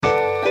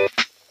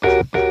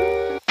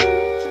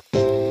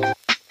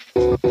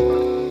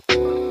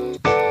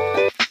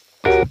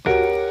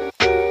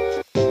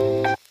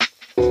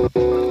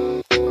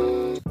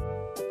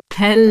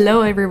Hello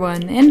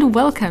everyone and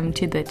welcome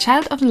to the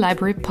Child of the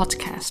Library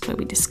podcast, where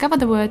we discover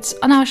the words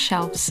on our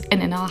shelves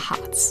and in our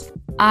hearts.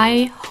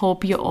 I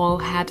hope you all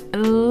had a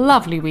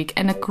lovely week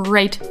and a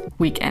great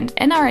weekend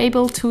and are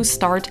able to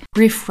start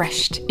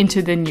refreshed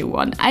into the new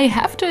one. I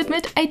have to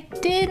admit I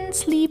didn't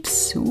sleep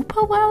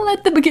super well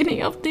at the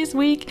beginning of this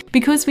week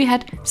because we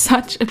had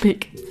such a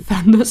big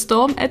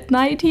thunderstorm at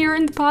night here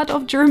in the part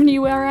of Germany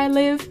where I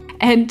live.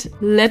 And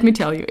let me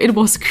tell you, it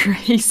was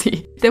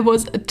crazy. There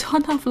was a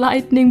ton of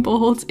lightning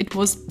bolts, it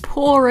was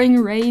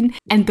pouring rain,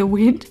 and the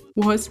wind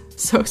was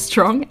so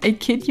strong, I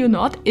kid you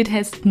not, it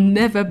has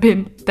never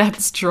been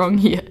that strong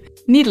here.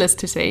 Needless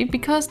to say,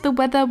 because the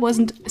weather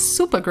wasn't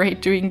super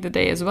great during the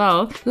day as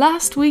well,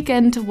 last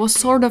weekend was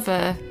sort of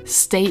a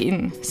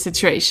stay-in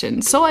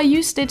situation. So I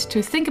used it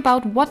to think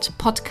about what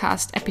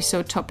podcast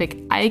episode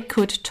topic I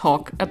could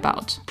talk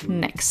about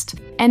next.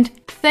 And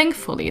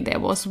thankfully, there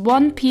was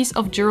one piece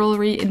of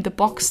jewelry in the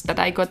box that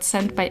I got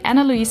sent by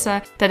Anna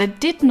Luisa that I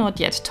did not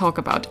yet talk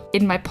about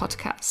in my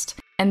podcast.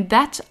 And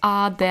that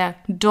are their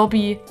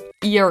Dobby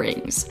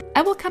earrings.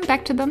 I will come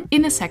back to them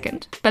in a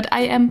second, but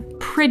I am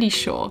pretty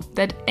sure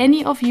that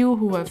any of you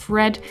who have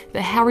read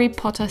the Harry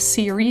Potter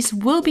series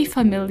will be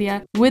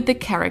familiar with the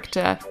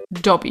character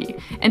Dobby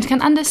and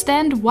can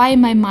understand why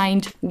my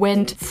mind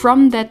went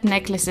from that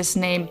necklace's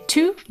name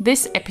to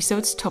this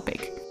episode's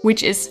topic,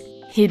 which is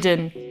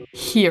hidden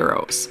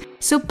heroes.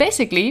 So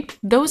basically,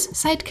 those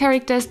side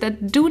characters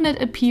that do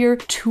not appear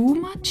too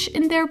much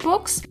in their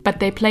books, but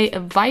they play a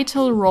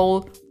vital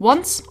role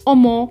once or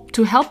more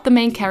to help the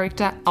main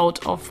character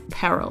out of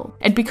peril.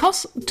 And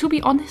because, to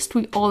be honest,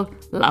 we all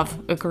love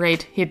a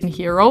great hidden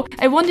hero,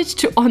 I wanted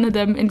to honor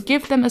them and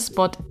give them a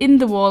spot in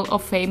the Wall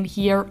of Fame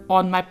here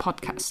on my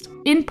podcast,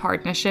 in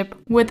partnership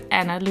with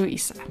Anna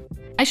Luisa.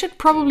 I should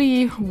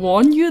probably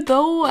warn you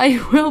though,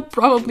 I will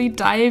probably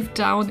dive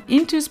down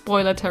into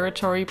spoiler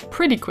territory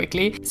pretty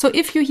quickly, so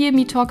if you hear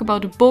me talk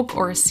about a book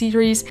or a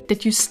series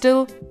that you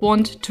still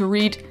want to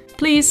read,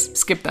 please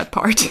skip that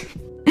part.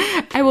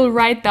 I will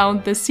write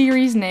down the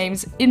series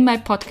names in my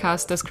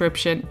podcast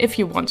description if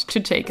you want to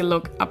take a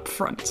look up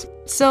front.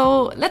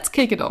 So let's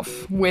kick it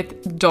off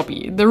with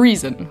Dobby, the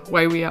reason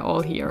why we are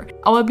all here.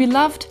 Our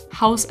beloved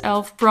house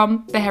elf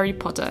from the Harry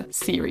Potter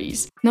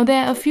series. Now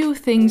there are a few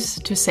things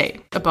to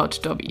say about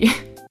Dobby.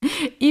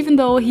 Even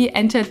though he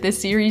entered the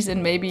series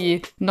in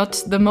maybe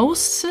not the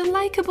most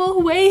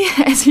likable way,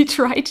 as he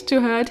tried to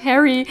hurt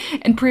Harry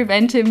and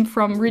prevent him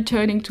from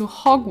returning to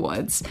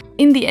Hogwarts,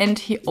 in the end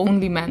he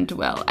only meant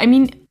well. I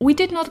mean, we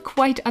did not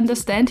quite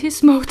understand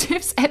his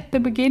motives at the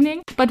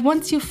beginning, but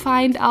once you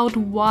find out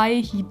why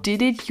he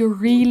did it, you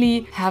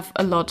really have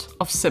a lot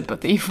of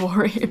sympathy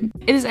for him.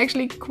 It is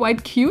actually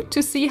quite cute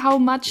to see how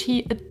much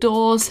he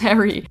adores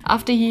Harry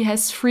after he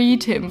has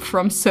freed him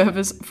from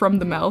service from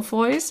the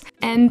Malfoys.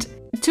 And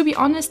to be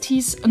honest,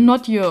 he's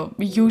not your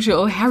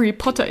usual Harry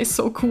Potter is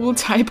so cool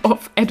type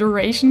of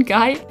adoration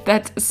guy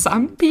that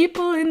some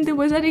people in the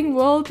wizarding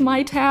world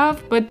might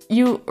have, but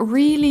you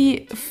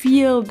really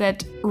feel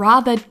that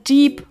rather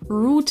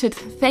deep-rooted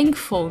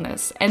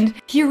thankfulness, and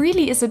he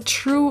really is a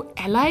true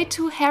ally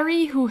to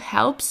Harry who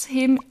helps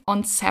him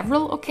on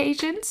several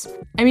occasions.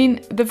 I mean,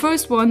 the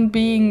first one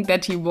being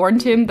that he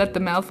warned him that the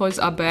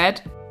Malfoys are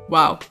bad.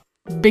 Wow.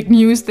 Big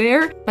news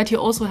there, but he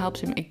also helped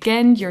him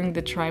again during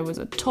the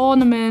Triwizard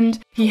Tournament.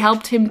 He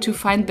helped him to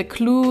find the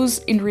clues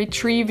in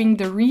retrieving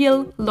the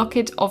real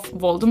locket of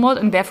Voldemort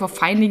and therefore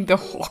finding the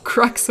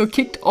Horcrux, so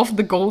kicked off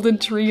the Golden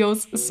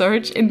Trio's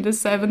search in the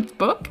 7th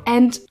book.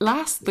 And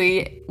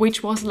lastly,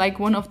 which was like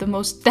one of the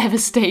most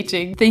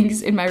devastating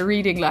things in my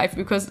reading life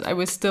because I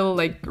was still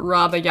like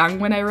rather young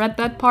when I read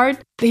that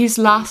part, his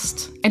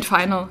last and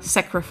final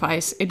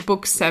sacrifice in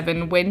book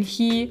 7 when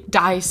he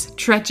dies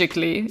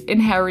tragically in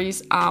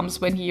Harry's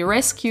arms when he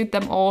rescued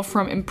them all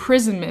from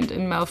imprisonment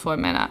in Malfoy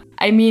Manor.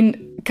 I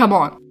mean, come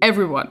on,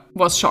 everyone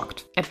was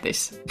shocked at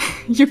this.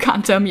 You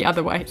can't tell me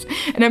otherwise.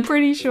 And I'm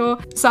pretty sure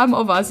some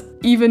of us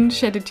even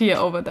shed a tear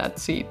over that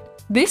scene.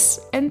 This,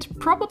 and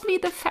probably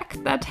the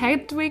fact that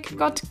Hedwig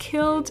got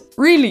killed,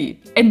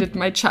 really ended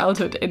my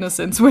childhood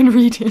innocence when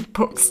reading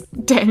books.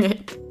 Dang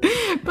it.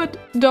 But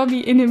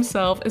Dobby in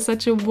himself is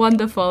such a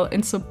wonderful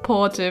and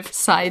supportive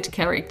side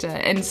character,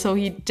 and so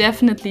he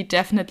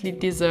definitely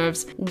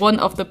deserves one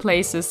of the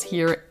places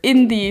here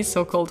in the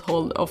so-called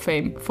Hall of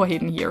Fame for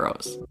hidden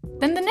heroes.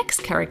 Then the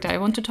next character I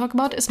want to talk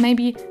about is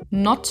maybe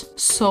not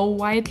so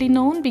widely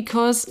known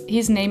because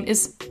his name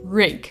is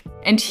Rig.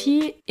 And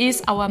he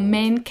is our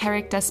main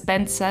character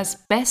Spencer's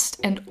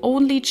best and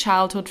only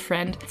childhood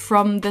friend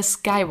from the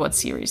Skyward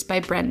series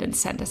by Brandon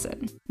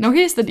Sanderson. Now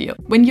here's the deal.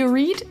 When you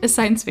read a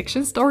science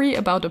fiction story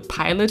about a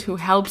pilot who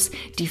helps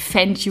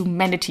defend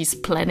humanity's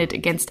planet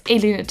against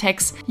alien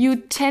attacks, you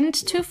tend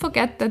to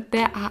forget that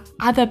there are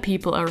other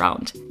people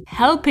around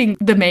helping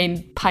the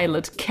main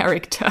pilot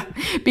character,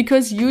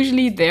 because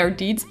usually their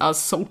deeds are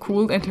so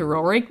cool and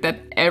heroic that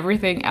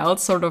everything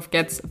else sort of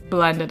gets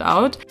blended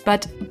out.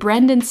 But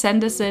Brandon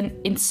Sanderson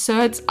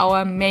inserts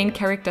our main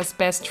character's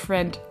best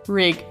friend,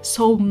 Rig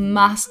so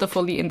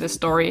masterfully in the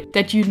story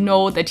that you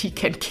know that he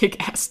can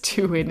kick ass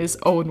too in his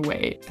own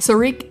way. So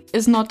Rig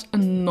is not a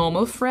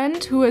normal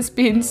friend who has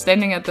been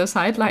standing at the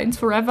sidelines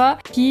forever.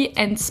 He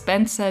and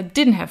Spencer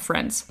didn't have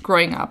friends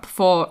growing up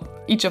for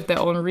each of their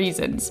own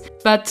reasons,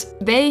 but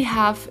they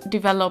have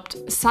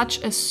developed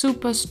such a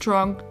super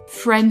strong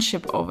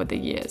friendship over the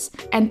years.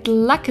 And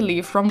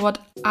luckily, from what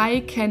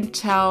I can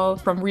tell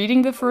from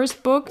reading the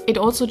first book, it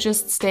also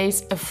just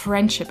stays a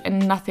friendship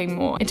and nothing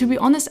more. And to be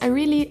honest, I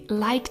really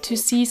like to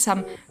see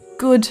some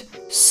good,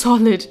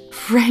 solid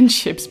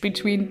friendships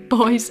between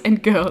boys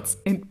and girls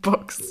in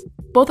books.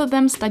 Both of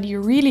them study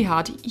really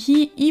hard,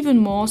 he even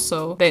more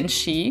so than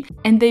she,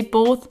 and they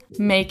both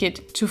make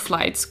it to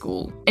flight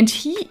school. And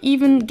he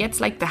even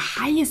gets like the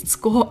highest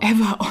score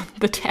ever on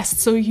the test,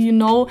 so you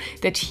know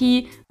that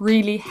he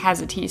really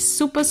has it. He's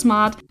super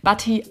smart,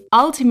 but he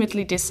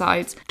ultimately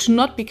decides to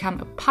not become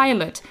a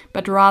pilot,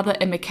 but rather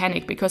a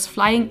mechanic, because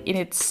flying in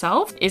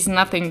itself is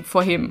nothing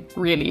for him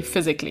really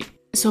physically.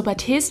 So,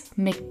 but his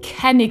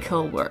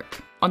mechanical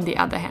work, on the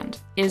other hand,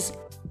 is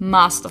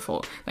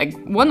masterful. Like,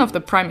 one of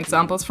the prime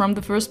examples from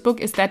the first book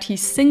is that he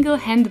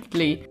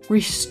single-handedly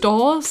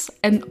restores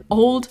an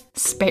old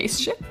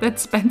spaceship that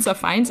Spencer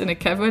finds in a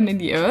cavern in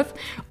the earth,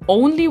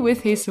 only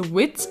with his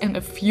wits and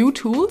a few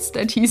tools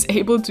that he's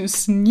able to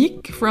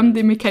sneak from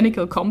the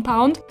mechanical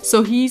compound.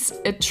 So he's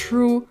a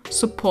true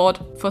support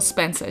for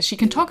Spencer. She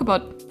can talk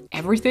about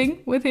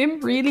everything with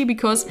him, really,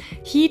 because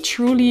he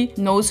truly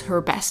knows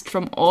her best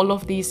from all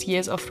of these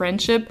years of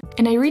friendship.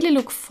 And I really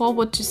look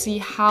forward to see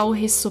how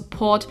his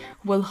support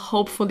will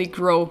hopefully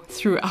grow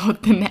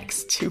throughout the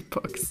next 2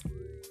 books.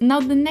 Now,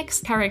 the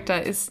next character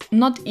is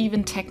not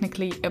even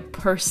technically a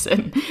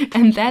person,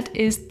 and that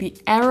is the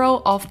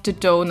Arrow of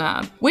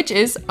Dodona, which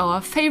is our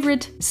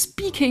favorite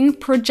speaking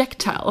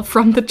projectile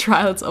from the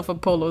Trials of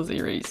Apollo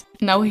series.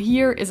 Now,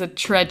 here is a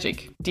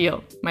tragic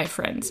deal, my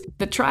friends.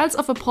 The Trials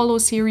of Apollo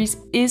series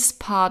is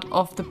part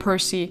of the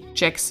Percy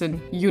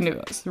Jackson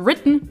universe,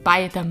 written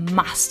by the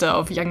master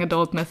of young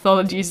adult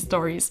mythology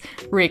stories,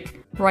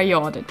 Rick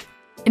Riordan.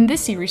 In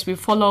this series, we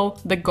follow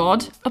the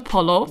god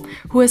Apollo,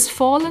 who has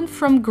fallen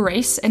from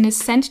grace and is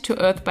sent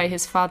to Earth by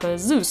his father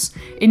Zeus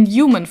in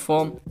human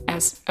form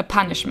as a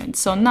punishment.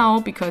 So now,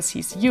 because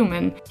he's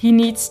human, he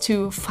needs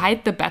to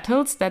fight the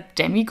battles that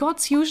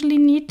demigods usually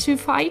need to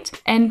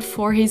fight. And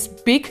for his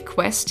big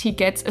quest, he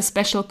gets a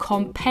special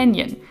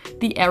companion,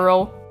 the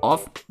Arrow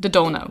of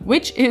Dodona,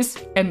 which is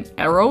an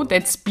arrow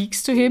that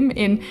speaks to him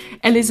in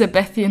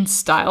Elizabethan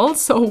style.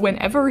 So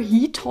whenever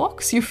he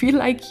talks, you feel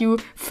like you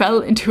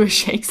fell into a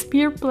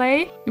Shakespeare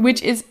play,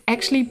 which is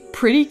actually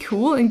pretty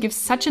cool and gives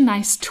such a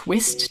nice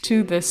twist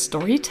to the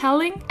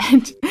storytelling.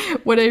 And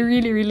what I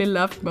really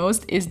loved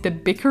most is the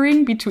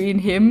bickering between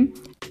him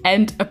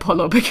and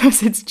Apollo,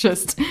 because it's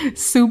just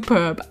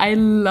superb. I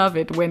love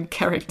it when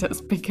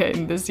characters bicker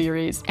in the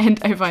series, and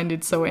I find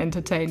it so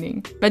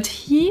entertaining. But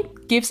he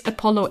gives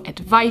Apollo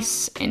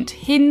advice and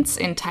hints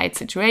in tight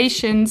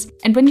situations,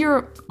 and when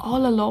you're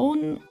all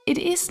alone, it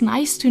is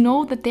nice to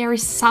know that there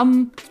is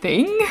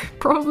something,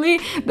 probably,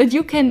 that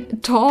you can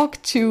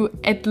talk to,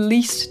 at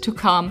least to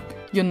calm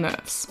your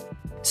nerves.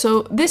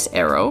 So this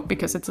arrow,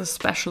 because it's a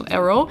special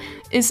arrow,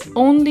 is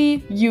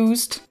only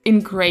used in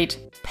great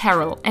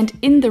peril and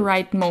in the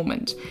right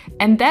moment.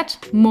 And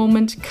that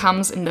moment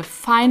comes in the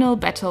final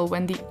battle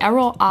when the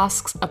arrow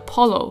asks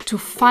Apollo to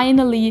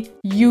finally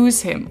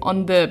use him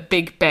on the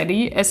big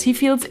baddie, as he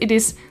feels it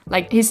is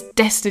like his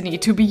destiny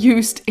to be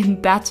used in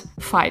that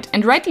fight.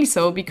 And rightly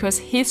so, because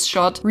his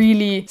shot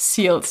really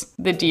seals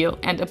the deal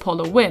and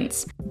Apollo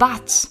wins.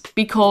 But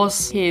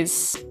because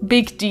his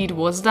big deed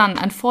was done,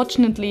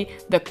 unfortunately,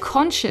 the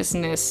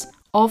consciousness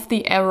of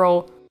the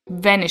arrow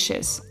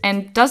vanishes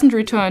and doesn't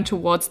return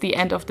towards the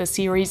end of the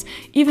series,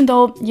 even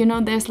though, you know,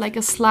 there's like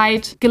a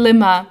slight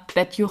glimmer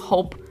that you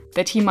hope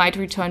that he might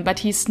return, but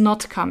he's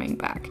not coming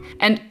back.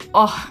 And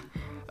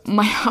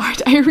my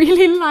heart, I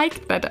really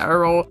liked that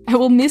arrow. I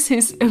will miss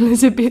his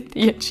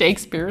Elizabethan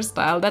Shakespeare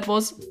style. That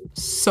was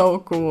so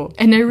cool.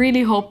 And I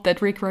really hope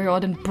that Rick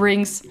Riordan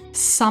brings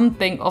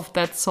something of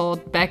that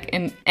sort back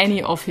in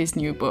any of his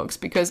new books,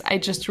 because I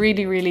just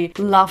really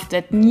love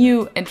that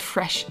new and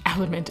fresh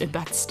element in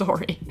that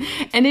story.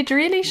 And it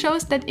really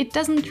shows that it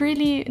doesn't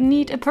really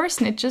need a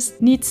person, it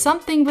just needs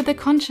something with a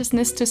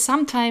consciousness to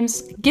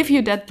sometimes give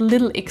you that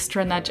little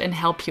extra nudge and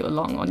help you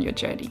along on your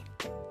journey.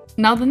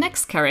 Now, the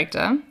next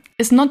character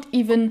is not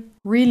even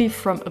really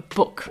from a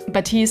book,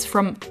 but he is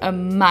from a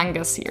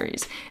manga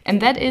series.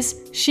 And that is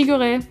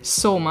Shigure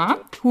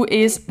Soma, who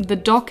is the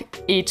dog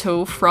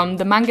Eto from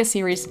the manga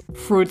series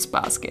Fruits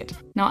Basket.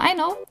 Now, I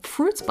know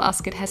Fruits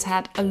Basket has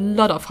had a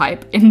lot of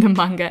hype in the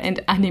manga and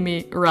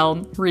anime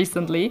realm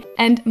recently,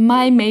 and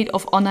my maid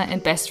of honor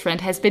and best friend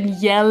has been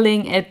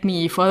yelling at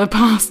me for the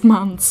past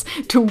months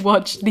to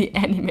watch the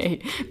anime.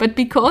 But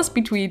because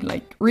between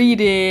like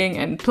reading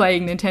and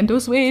playing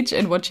Nintendo Switch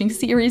and watching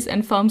series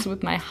and films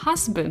with my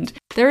husband,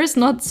 there is there's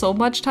not so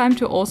much time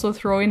to also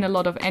throw in a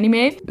lot of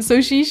anime.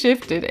 So she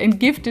shifted and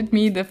gifted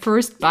me the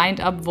first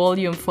bind-up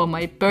volume for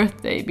my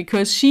birthday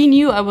because she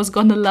knew I was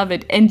gonna love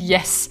it. And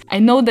yes, I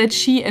know that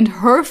she and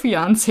her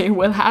fiance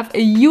will have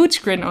a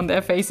huge grin on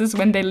their faces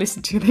when they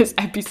listen to this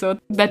episode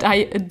that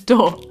I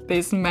adore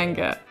this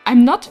manga.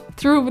 I'm not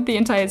through with the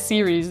entire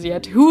series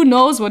yet. Who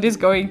knows what is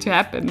going to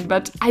happen,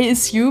 but I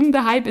assume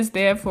the hype is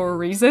there for a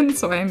reason,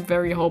 so I'm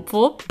very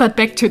hopeful. But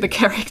back to the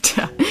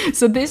character.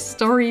 So this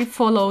story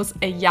follows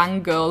a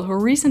young girl who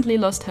recently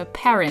lost her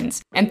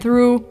parents and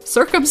through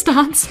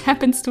circumstance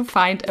happens to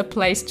find a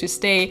place to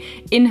stay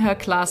in her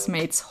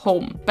classmate's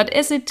home. But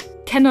as it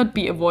cannot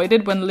be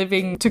avoided when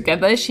living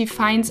together, she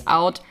finds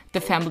out the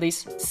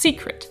family's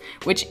secret,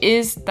 which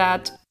is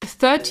that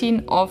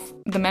 13 of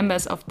the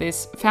members of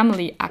this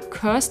family are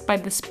cursed by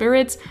the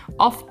spirits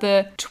of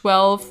the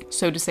 12,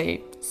 so to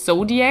say,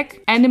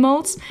 zodiac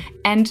animals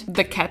and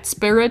the cat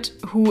spirit,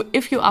 who,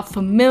 if you are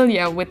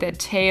familiar with their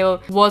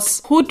tale,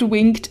 was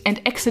hoodwinked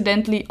and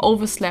accidentally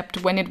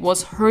overslept when it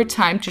was her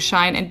time to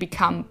shine and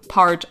become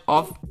part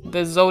of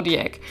the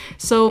zodiac.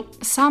 So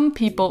some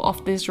people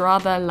of this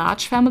rather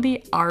large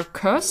family are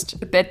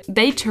cursed that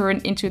they turn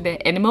into their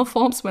animal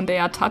forms when they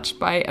are touched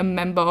by a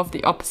member of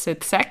the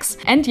opposite sex.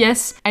 And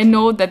yes, I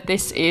know that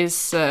this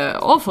is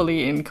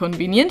awfully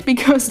inconvenient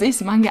because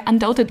this manga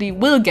undoubtedly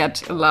will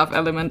get a love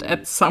element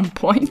at some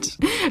point.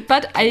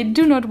 But I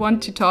do not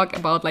want to talk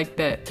about like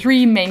the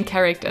three main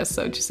characters,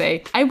 so to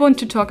say. I want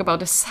to talk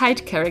about a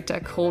side character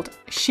called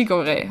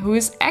Shigure, who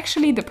is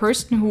actually the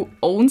person who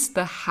owns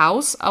the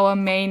house our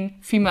main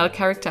female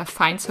character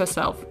finds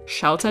herself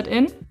sheltered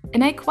in.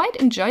 And I quite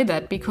enjoy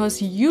that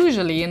because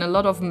usually in a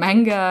lot of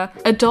manga,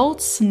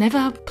 adults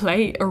never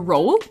play a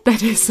role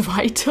that is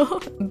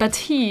vital. But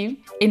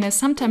he, in a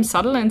sometimes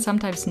subtle and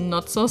sometimes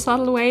not so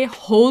subtle way,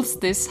 holds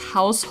this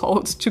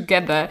household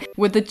together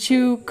with the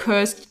two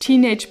cursed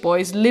teenage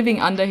boys living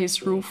under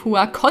his roof who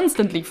are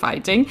constantly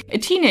fighting, a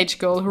teenage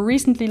girl who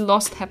recently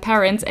lost her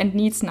parents and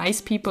needs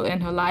nice people in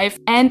her life,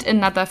 and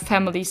another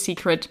family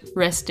secret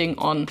resting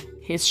on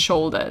his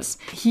shoulders.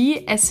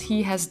 He, as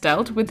he has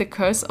dealt with the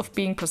curse of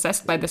being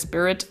possessed by the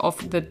spirit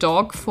of the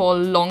dog for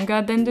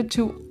longer than the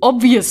two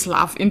obvious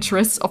love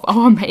interests of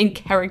our main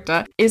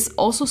character, is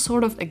also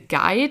sort of a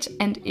guide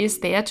and is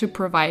there to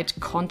provide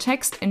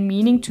context and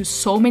meaning to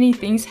so many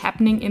things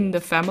happening in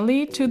the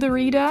family to the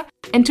reader.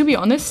 And to be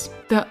honest,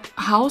 the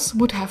house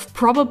would have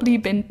probably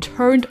been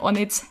turned on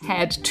its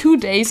head 2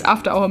 days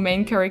after our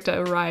main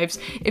character arrives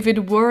if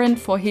it weren't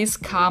for his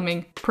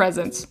calming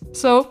presence.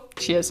 So,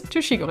 cheers to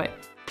Shigure.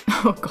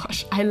 Oh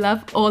gosh, I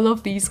love all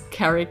of these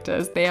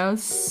characters. They are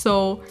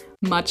so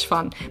much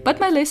fun. But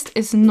my list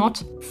is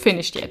not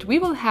finished yet. We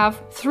will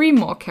have 3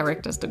 more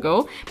characters to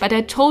go, but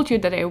I told you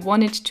that I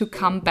wanted to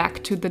come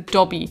back to the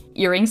Dobby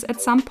earrings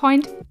at some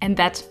point, and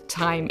that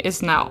time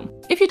is now.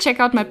 If you check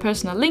out my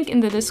personal link in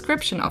the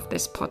description of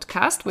this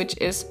podcast, which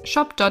is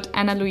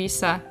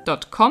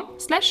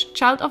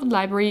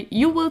shop.analuisa.com/childofthelibrary,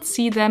 you will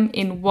see them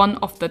in one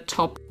of the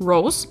top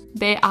rows.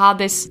 They are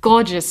this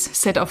gorgeous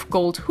set of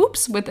gold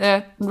hoops with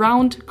a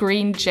round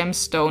green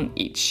gemstone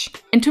each.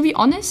 And to be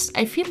honest,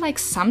 I feel like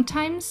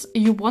sometimes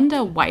you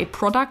wonder why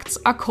products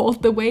are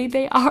called the way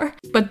they are,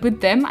 but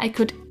with them I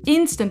could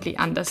instantly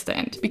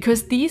understand,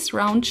 because these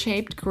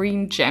round-shaped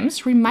green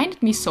gems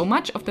reminded me so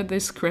much of the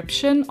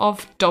description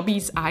of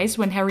Dobby's eyes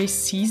when Harry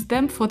sees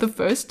them for the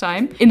first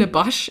time in a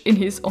bush in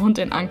his aunt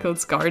and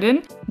uncle's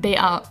garden. They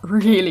are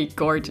really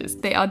gorgeous.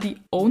 They are the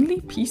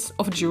only piece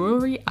of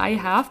jewelry I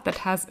have that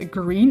has a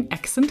green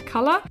accent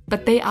color,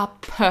 but they are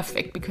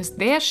perfect because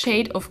their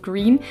shade of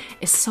green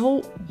is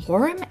so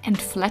warm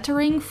and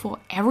flattering for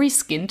every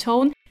skin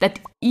tone that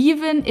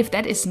even if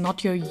that is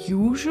not your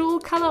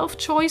usual color of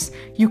choice,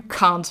 you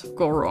can't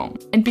go wrong.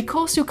 And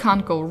because you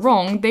can't go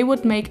wrong, they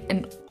would make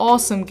an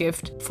awesome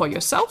gift for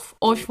yourself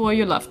or for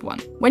your loved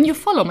one. When you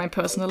follow my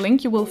personal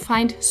link, you will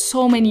find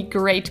so many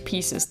great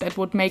pieces that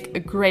would make a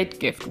great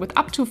gift with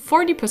up to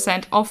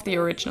 40% off the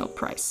original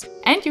price.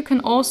 And you can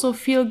also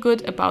feel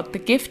good about the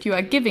gift you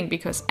are giving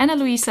because Ana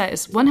Luisa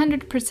is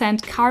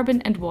 100%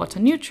 carbon and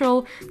water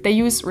neutral. They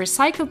use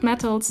recycled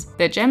metals,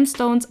 their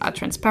gemstones are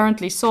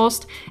transparently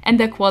sourced, and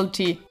their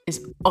quality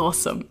is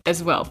awesome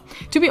as well.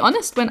 To be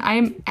honest, when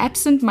I'm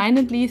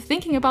absent-mindedly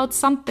thinking about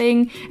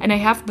something and I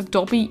have the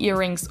Dobby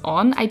earrings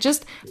on, I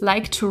just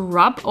like to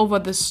rub over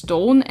the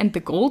stone and the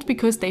gold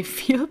because they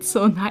feel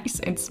so nice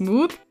and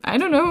smooth. I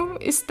don't know,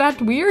 is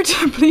that weird?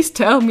 Please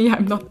tell me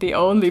I'm not the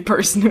only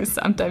person who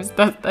sometimes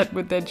does that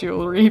with their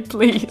jewelry,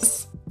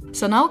 please.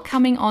 So now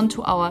coming on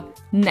to our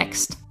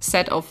next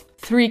set of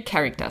 3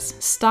 characters,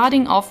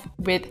 starting off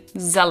with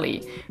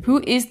Zelly,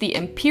 who is the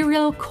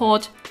Imperial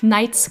Court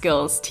Night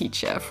Skills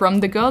teacher from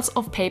the Girls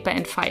of Paper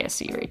and Fire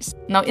series.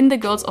 Now in the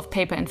Girls of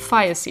Paper and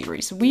Fire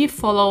series, we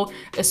follow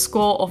a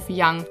score of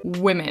young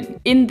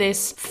women in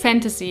this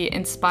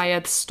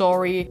fantasy-inspired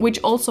story, which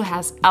also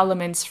has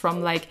elements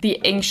from like the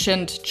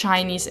ancient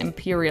Chinese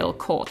imperial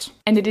court.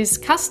 And it is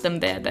custom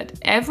there that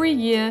every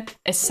year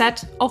a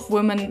set of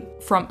women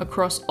from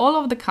across all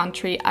of the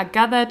country are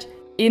gathered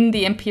in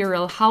the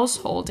imperial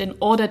household in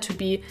order to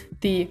be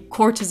the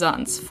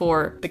courtesans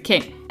for the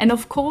king. And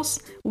of course,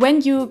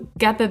 when you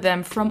gather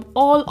them from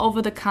all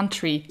over the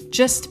country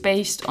just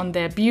based on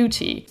their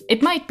beauty,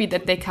 it might be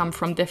that they come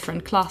from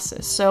different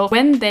classes. So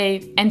when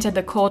they enter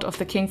the court of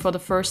the king for the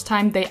first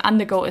time, they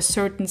undergo a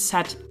certain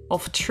set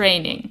of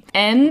training.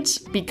 And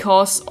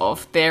because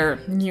of their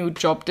new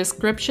job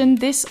description,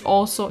 this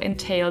also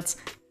entails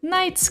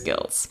knight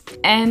skills.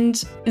 And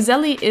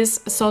Zelly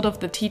is sort of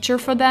the teacher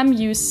for them.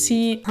 You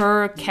see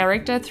her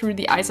character through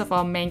the eyes of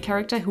our main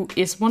character, who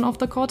is one of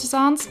the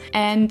courtesans.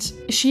 And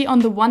she, on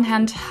the one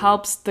hand,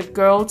 helps the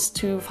girls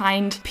to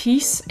find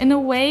peace in a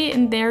way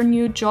in their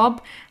new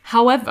job.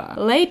 However,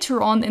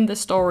 later on in the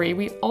story,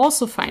 we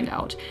also find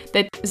out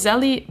that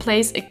Zelly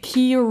plays a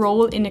key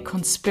role in a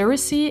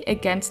conspiracy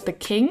against the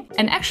king.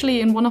 And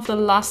actually, in one of the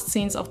last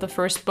scenes of the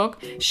first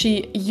book,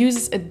 she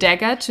uses a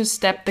dagger to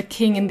stab the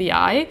king in the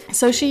eye.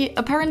 So she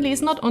apparently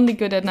is not only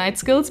good at knight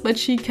skills, but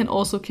she can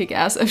also kick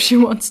ass if she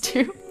wants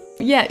to.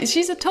 Yeah,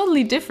 she's a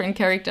totally different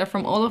character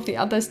from all of the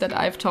others that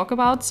I've talked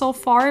about so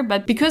far,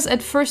 but because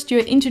at first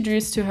you're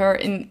introduced to her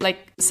in like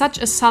such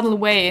a subtle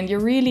way and you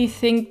really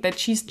think that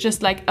she's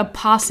just like a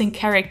passing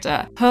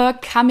character, her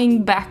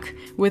coming back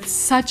with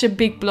such a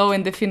big blow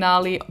in the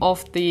finale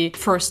of the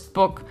first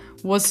book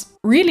was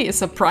really a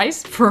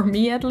surprise, for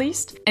me at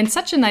least, and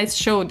such a nice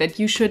show that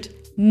you should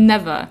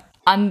never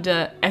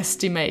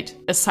underestimate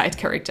a side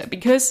character,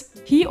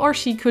 because he or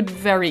she could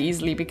very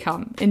easily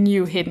become a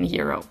new hidden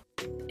hero.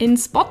 In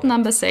spot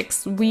number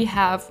 6, we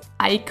have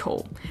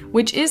Aiko,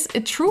 which is a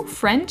true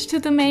friend to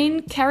the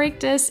main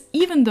characters,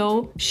 even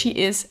though she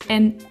is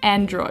an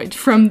android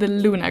from the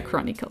Lunar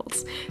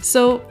Chronicles.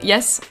 So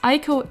yes,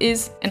 Aiko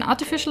is an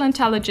artificial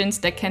intelligence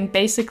that can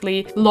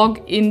basically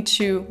log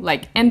into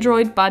like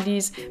android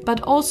bodies, but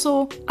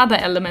also other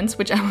elements,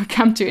 which I will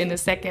come to in a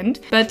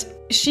second. But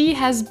she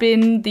has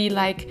been the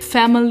like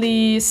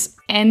family's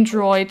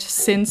android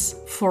since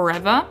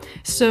forever.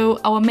 So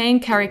our main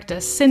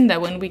character, Cinder,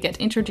 when we get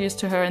introduced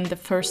to her in the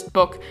first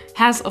book,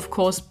 has of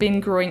course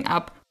been growing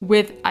up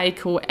with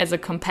Aiko as a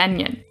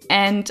companion.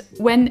 And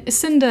when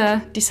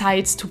Cinder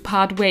decides to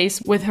part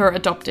ways with her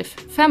adoptive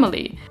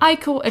family,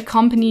 Aiko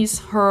accompanies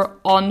her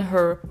on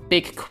her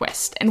big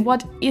quest. And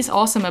what is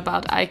awesome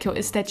about Aiko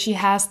is that she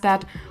has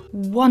that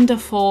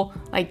wonderful,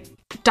 like,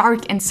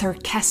 dark and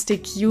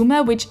sarcastic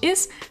humor, which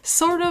is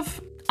sort of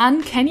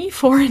uncanny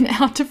for an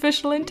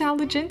artificial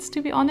intelligence,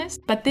 to be honest.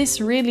 But this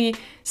really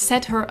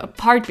set her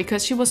apart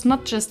because she was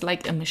not just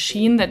like a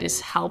machine that is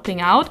helping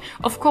out.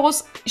 Of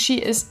course, she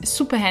is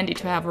super handy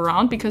to have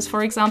around because,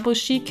 for example,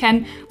 she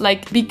can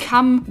like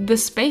become the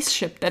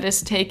spaceship that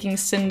is taking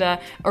Cinder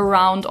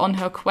around on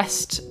her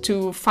quest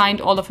to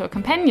find all of her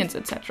companions,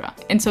 etc.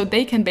 And so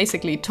they can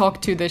basically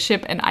talk to the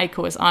ship and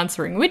Aiko is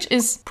answering, which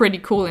is pretty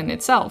cool in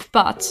itself.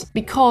 But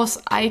because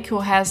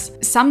Aiko has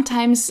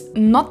sometimes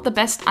not the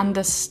best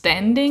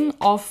understanding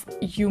of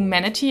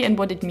humanity and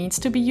what it means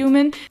to be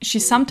human, she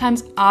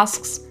sometimes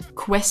asks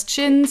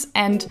questions,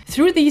 and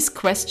through these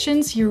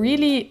questions you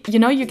really,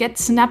 you get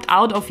snapped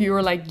out of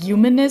your like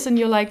humanness and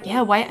you're like, yeah,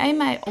 why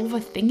am I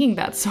overthinking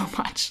that so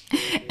much?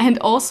 And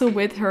also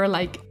with her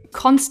like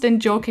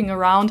constant joking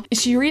around,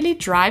 she really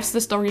drives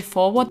the story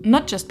forward,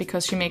 not just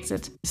because she makes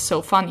it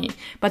so funny,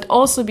 but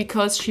also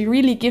because she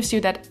really gives you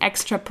that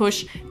extra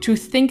push to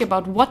think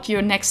about what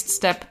your next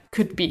step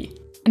could be.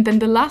 And then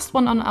the last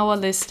one on our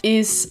list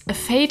is a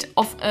fate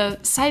of a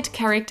side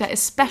character,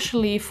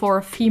 especially for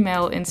a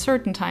female in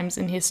certain times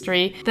in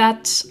history,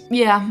 that,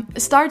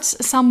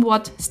 starts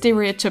somewhat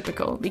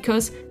stereotypical,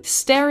 because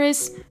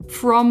Steris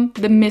from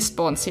the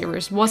Mistborn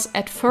series was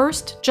at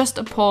first just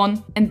a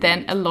pawn and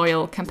then a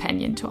loyal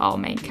companion to our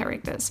main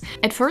characters.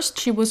 At first,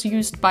 she was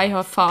used by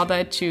her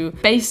father to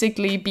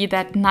basically be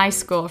that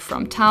nice girl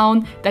from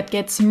town that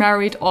gets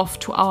married off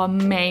to our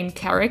main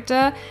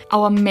character.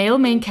 Our male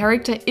main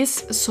character is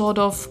sort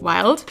of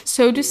wild,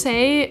 so to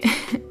say,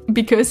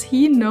 because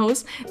he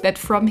knows that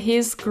from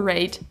his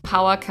great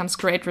power comes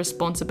great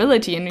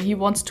responsibility, and he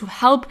wants to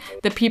help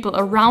the people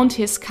around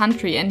his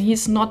country, and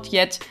he's not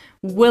yet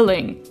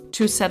willing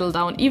to settle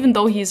down, even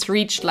though he's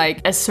reached like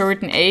a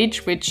certain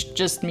age, which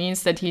just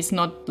means that he's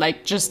not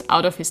like just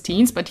out of his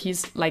teens, but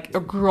he's like a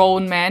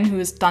grown man who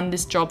has done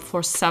this job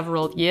for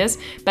several years.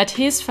 But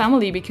his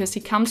family, because he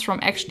comes from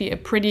actually a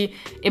pretty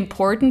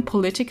important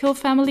political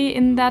family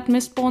in that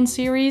Mistborn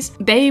series,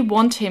 they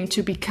want him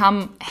to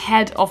become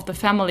head of the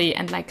family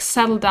and like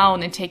settle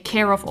down and take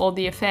care of all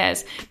the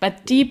affairs.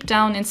 But deep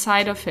down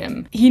inside of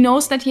him, he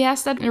knows that he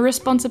has that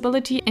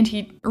responsibility and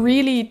he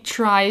really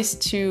tries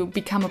to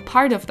become a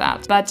part of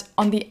that. But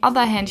on the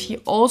other hand, he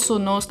also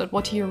knows that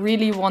what he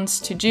really wants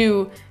to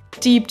do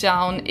deep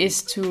down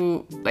is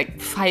to like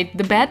fight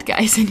the bad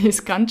guys in his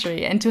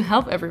country and to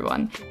help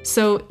everyone.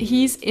 So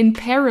he's in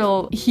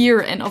peril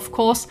here, and of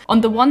course,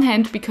 on the one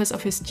hand, because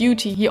of his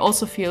duty, he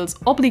also feels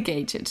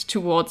obligated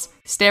towards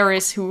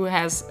Steris, who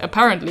has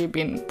apparently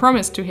been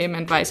promised to him,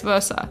 and vice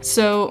versa.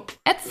 So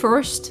at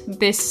first,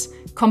 this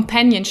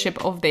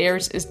companionship of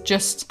theirs is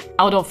just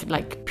out of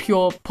like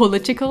pure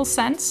political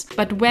sense.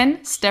 But when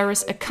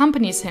Steris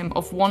accompanies him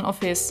of one of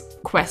his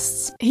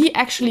quests, he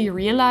actually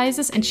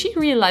realizes, and she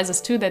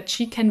realizes too, that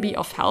she can be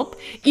of help,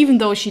 even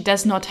though she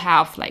does not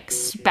have like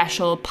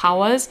special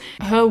powers.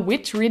 Her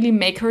wit really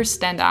make her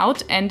stand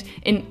out, and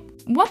in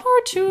one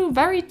or two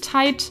very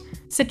tight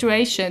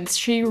situations,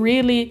 she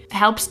really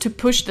helps to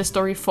push the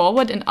story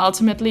forward and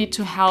ultimately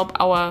to help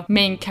our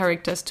main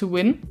characters to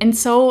win. And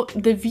so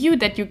the view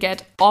that you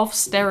get of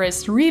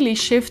Steris really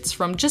shifts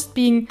from just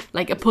being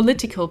like a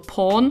political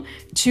pawn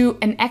to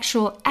an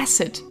actual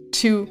asset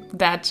to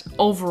that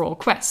overall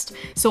quest.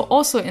 So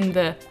also in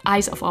the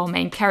eyes of our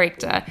main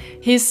character,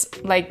 his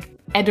like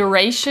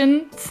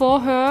adoration for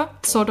her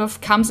sort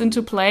of comes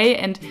into play,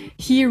 and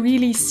he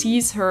really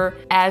sees her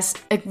as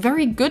a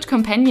very good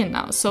companion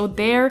now. So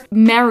their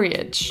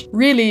marriage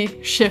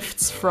really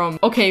shifts from,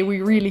 okay,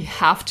 we really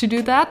have to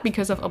do that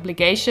because of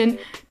obligation,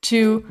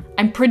 to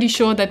I'm pretty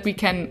sure that we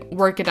can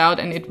work it out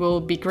and it will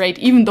be great,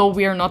 even though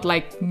we are not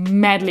like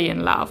madly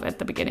in love at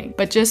the beginning.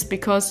 But just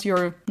because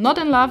you're not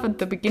in love at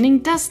the beginning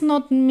does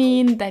not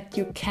mean that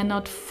you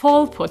cannot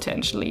fall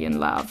potentially in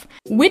love,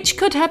 which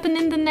could happen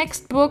in the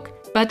next book,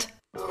 but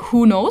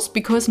who knows,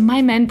 because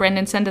my man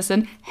Brandon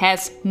Sanderson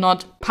has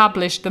not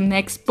published the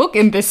next book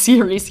in this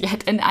series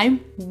yet, and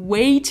I'm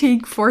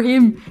waiting for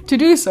him to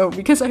do so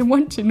because I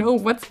want to know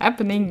what's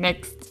happening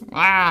next.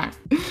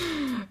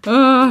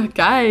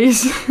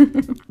 Guys,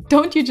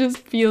 don't you just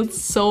feel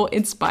so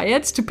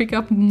inspired to pick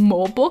up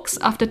more books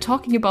after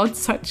talking about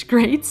such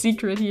great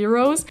secret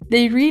heroes?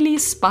 They really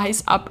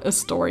spice up a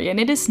story, and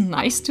it is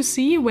nice to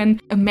see when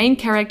a main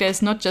character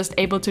is not just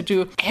able to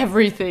do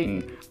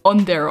everything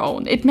on their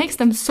own. It makes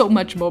them so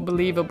much more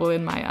believable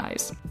in my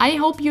eyes. I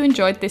hope you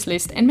enjoyed this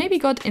list and maybe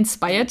got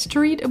inspired to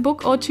read a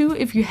book or two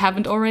if you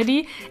haven't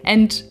already.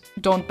 And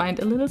don't mind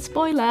a little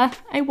spoiler,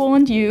 I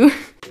warned you.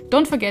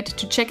 Don't forget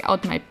to check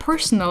out my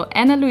personal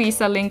Ana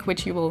Luisa link,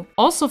 which you will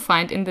also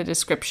find in the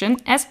description,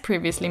 as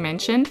previously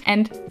mentioned.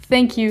 And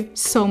thank you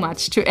so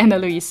much to Ana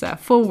Luisa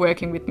for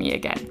working with me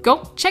again.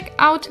 Go check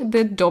out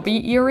the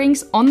Dobby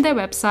earrings on their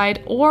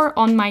website or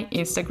on my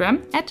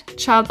Instagram at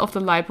Child of the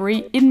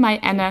Library in my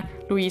Ana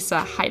Luisa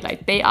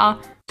highlight. They are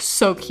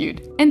so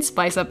cute and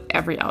spice up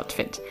every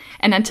outfit.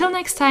 And until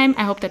next time,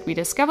 I hope that we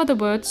discover the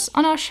words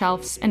on our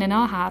shelves and in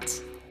our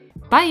hearts.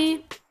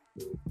 Bye!